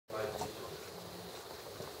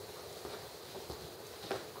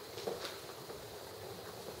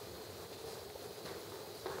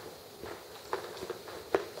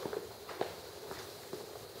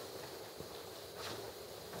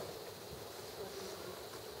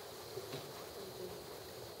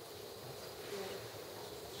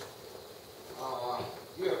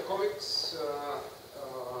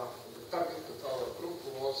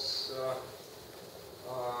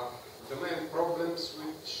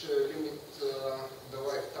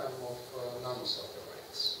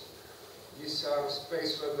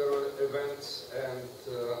space weather events and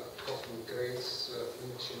cosmic rays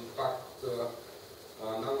which impact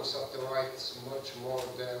nanosatellites much more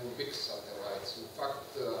than big satellites. In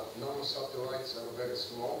fact, nanosatellites are very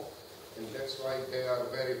small, and that's why they are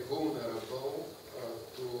very vulnerable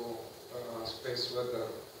to space weather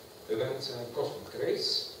events and cosmic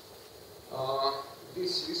rays.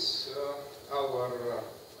 This is our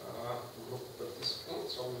group of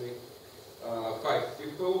participants, only 5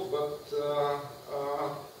 people, but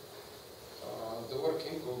the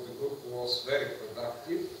working of the group was very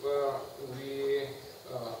productive. We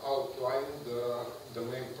outlined the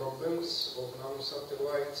main problems of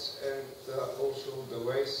nanosatellites and also the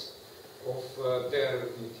ways of their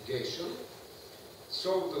mitigation.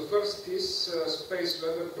 So the first is space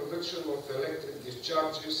weather production of electric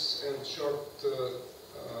discharges and short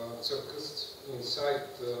circuits inside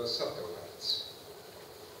satellites.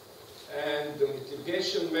 And the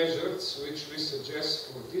mitigation measures which we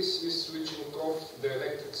suggest for this is switching off the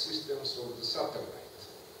electric systems of the satellite.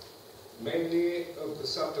 Mainly of the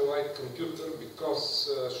satellite computer,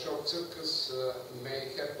 because short circuits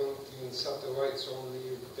may happen in satellites only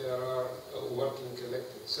if there are working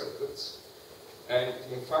electric circuits. And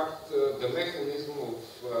in fact, the mechanism of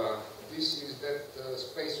this is that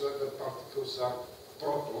space weather particles are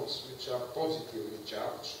protons which are positively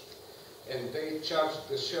charged, and they charge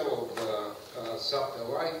the shell of the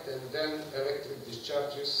satellite, and then electric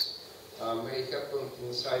discharges may happen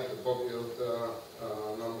inside the body of the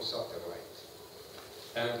nanosatellite.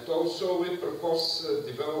 And also we propose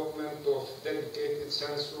development of dedicated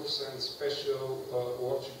sensors and special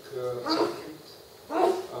logic circuit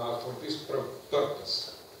for this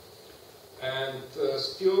purpose. And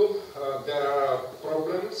still there are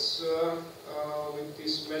problems with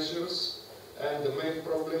these measures, and the main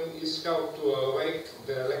problem is how to awake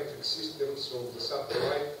the electric systems of the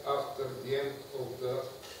satellite after the end of the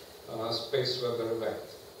space weather event.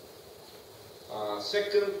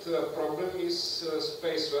 Second problem is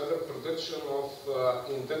space weather production of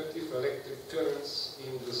inductive electric currents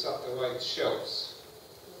in the satellite shells.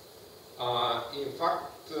 In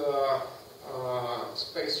fact,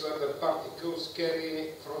 space weather particles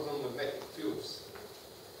carry frozen magnetic fields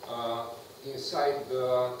inside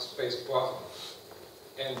the space plasma.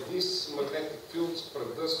 And these magnetic fields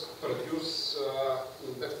produce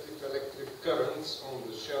inductive electric currents on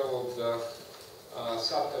the shell of the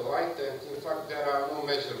satellite, and in fact there are no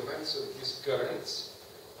measurements of these currents.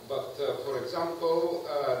 But for example,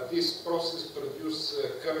 this process produces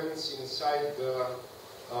currents inside the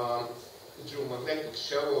geomagnetic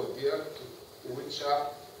shell of the Earth, which are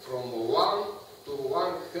from 1 to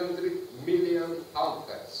 100 million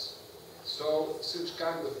amperes. So such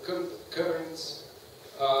kind of currents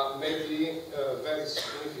may be very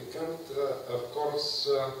significant. Of course,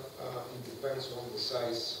 it depends on the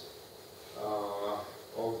size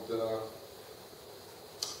of the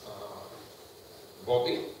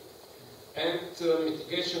body. And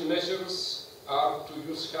mitigation measures are to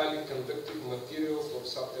use highly conductive material for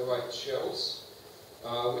satellite shells,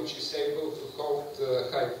 which is able to hold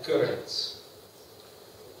high currents.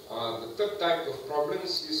 The third type of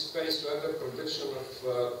problems is space weather production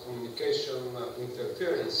of communication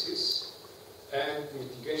interferences, and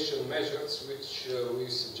mitigation measures which we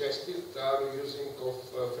suggested are using of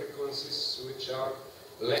frequencies which are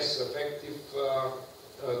less effective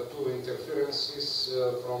to interferences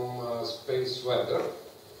from space weather.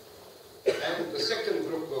 And the second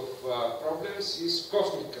group of problems is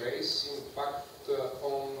cosmic rays impact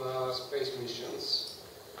on space missions.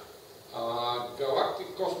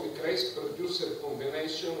 Galactic cosmic rays produce a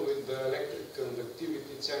combination with the electric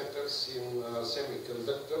conductivity centers in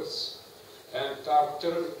semiconductors and are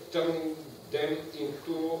turning them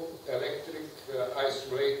into electric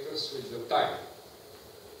isolators with the time.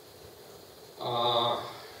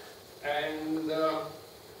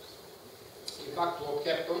 In fact, what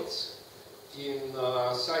happens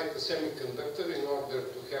inside the semiconductor, in order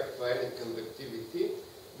to have any conductivity,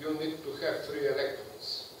 you need to have 3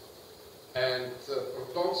 electrons. And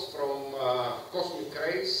protons from cosmic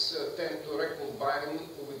rays tend to recombine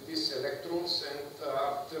with these electrons and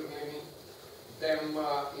are turning them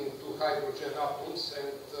into hydrogen atoms,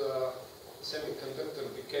 and semiconductor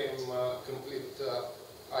became a complete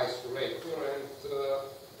isolator, and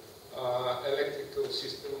electrical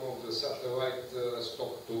system of the satellite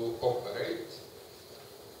stopped to operate.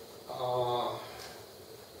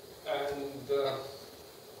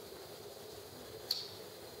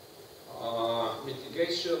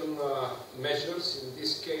 Mitigation measures in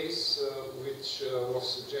this case, which was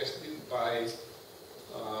suggested by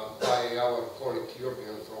our our colleague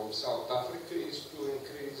Jürgen from South Africa is to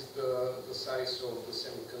increase the size of the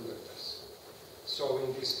semiconductors. So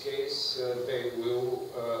in this case, they will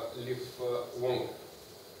live longer.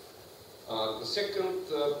 The second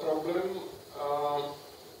problem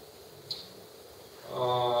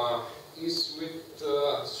is with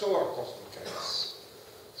solar cosmic rays.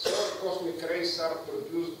 Solar cosmic rays are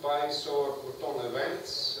produced by solar proton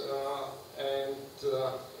events, and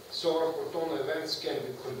solar proton events can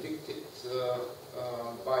be predicted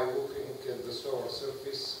by looking at the solar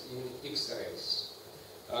surface in X-rays.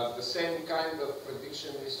 The same kind of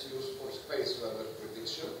prediction is used for space weather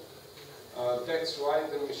prediction. That's why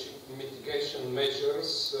the mitigation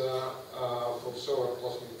measures for solar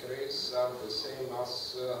cosmic rays are the same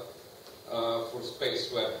as for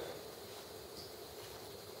space weather.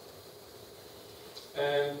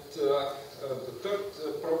 And the third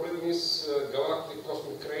problem is galactic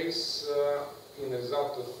cosmic rays in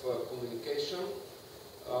result of communication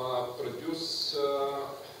produce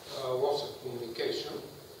loss of communication.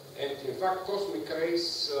 And in fact, cosmic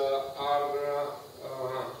rays are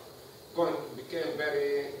going to become a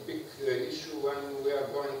very big issue when we are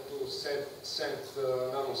going to send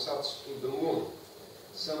nanosats to the moon.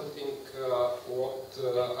 Something what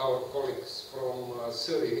our colleagues from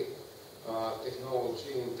Surrey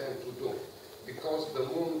technology intend to do. Because the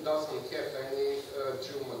moon doesn't have any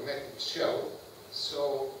geomagnetic shell,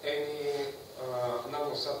 so any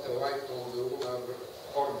nanosatellite on the lunar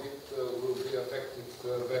orbit will be affected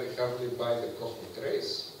very hardly by the cosmic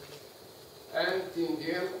rays. And in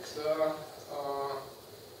the end,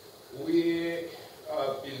 we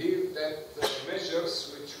believe that the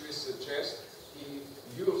measures which we suggest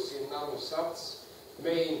use in nanosats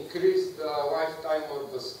may increase the lifetime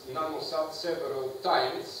of the nanosat several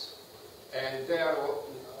times, and their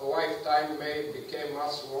lifetime may become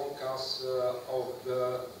as long as of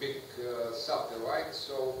the big satellite.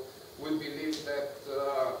 So we believe that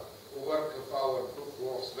work of our group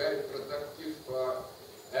was very productive,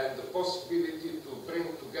 and the possibility to bring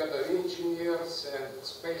together engineers and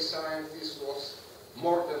space scientists was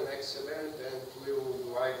more than excellent, and we would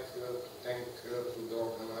like to thank to the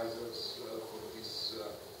organizers for this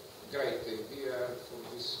great idea and for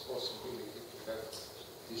this possibility to have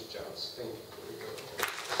this chance. Thank you.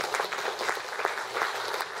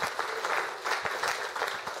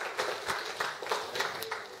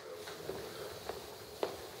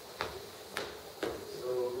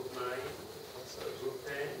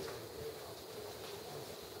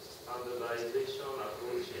 Standardization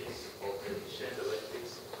approaches of efficient electric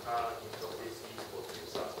car interfaces for two